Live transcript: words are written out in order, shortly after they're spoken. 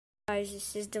Guys,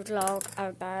 this is the vlog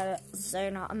about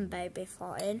Zona and Baby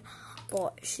fighting,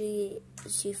 but she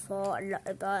fought a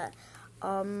little bit.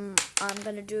 I'm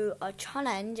gonna do a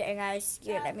challenge, and guys,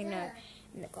 you let me know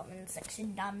in the comment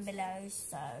section down below.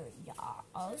 So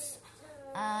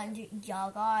and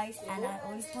guys, and I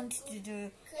always wanted to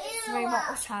do 3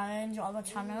 bottle challenge on the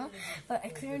channel, but I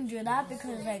couldn't do that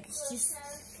because like it's just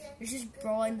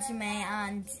brought to me.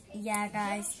 And yeah,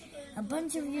 guys, a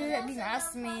bunch of you have been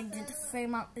asking me to do the 3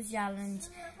 bottle challenge,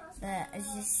 but I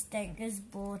just think it's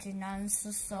bored and I'm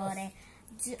so sorry.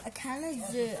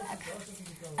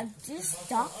 I just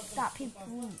stuff that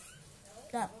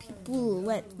people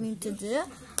let me to do,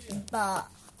 but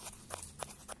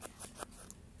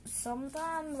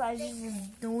sometimes I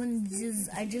just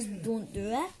don't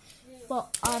do it.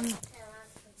 But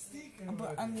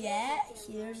yeah,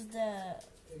 here's the.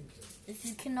 If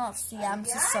you cannot see, I'm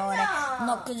so sorry. I'm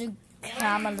not gonna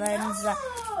camera lens.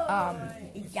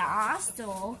 Yeah,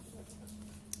 so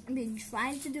I've been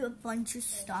trying to do a bunch of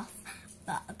stuff,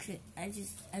 but I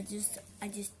just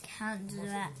can't do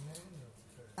that.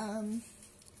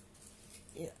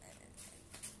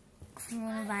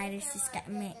 Coronavirus is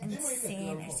getting me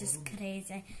insane. It's just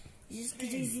crazy. It's just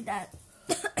crazy that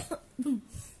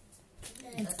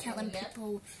it's killing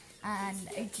people, and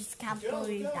I just can't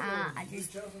believe that.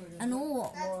 I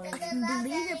know I can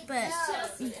believe it, but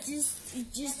it's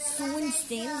just so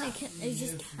insane. I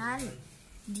just can't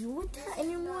deal with that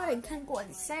anymore. I can't go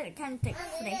outside. I can't take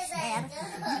fresh air.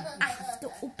 I have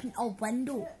to open a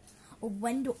window.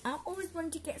 I always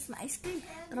wanted to get some ice cream,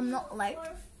 but I'm not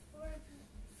allowed.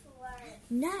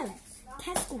 No,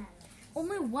 Tesco.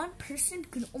 Only one person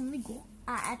can only go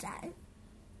at a time.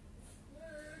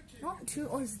 Not 2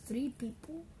 or 3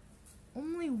 people.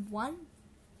 Only one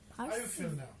person. How you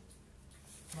feel now?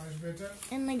 Much better?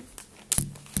 And like,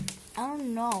 I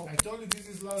don't know. I told you this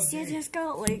is last day.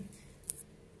 Tesco, like,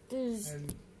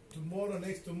 and tomorrow,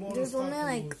 next tomorrow, there's only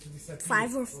like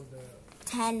 5 or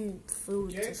 10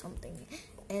 foods okay? or something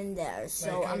in there.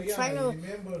 So like I'm trying to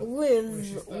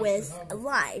live with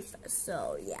life.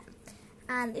 So yeah,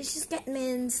 and it's just getting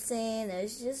me insane.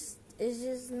 It's just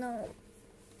not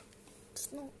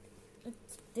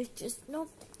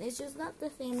the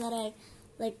thing that I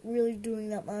like really doing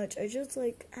that much. I just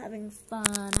like having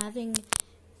fun, having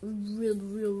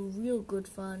real good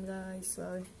fun, guys.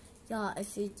 So yeah,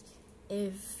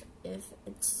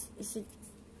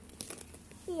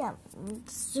 yeah.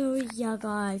 So yeah,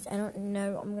 guys, I don't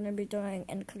know what I'm gonna be doing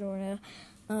in Corona.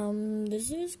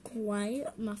 This is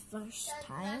quite my first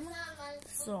time,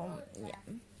 so yeah.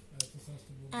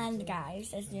 And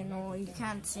guys, as you know, you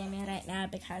can't see me right now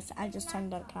because I just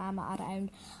turned the camera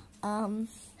around.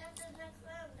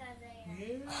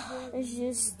 It's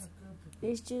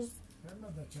just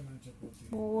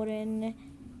boring.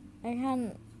 I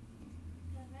can't.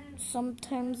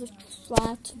 Sometimes I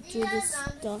try to do the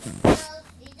stuff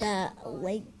that I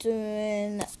like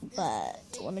doing,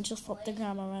 but let me just flip the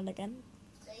camera around again.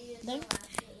 There.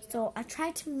 So I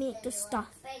try to make the stuff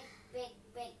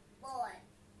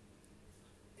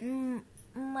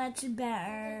much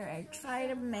better. I try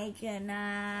to make it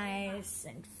nice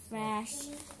and fresh,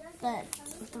 but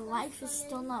the life is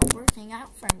still not working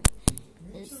out for me.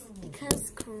 It's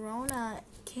because Corona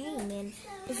came, and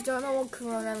if you don't know what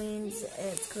Corona means,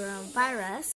 it's coronavirus.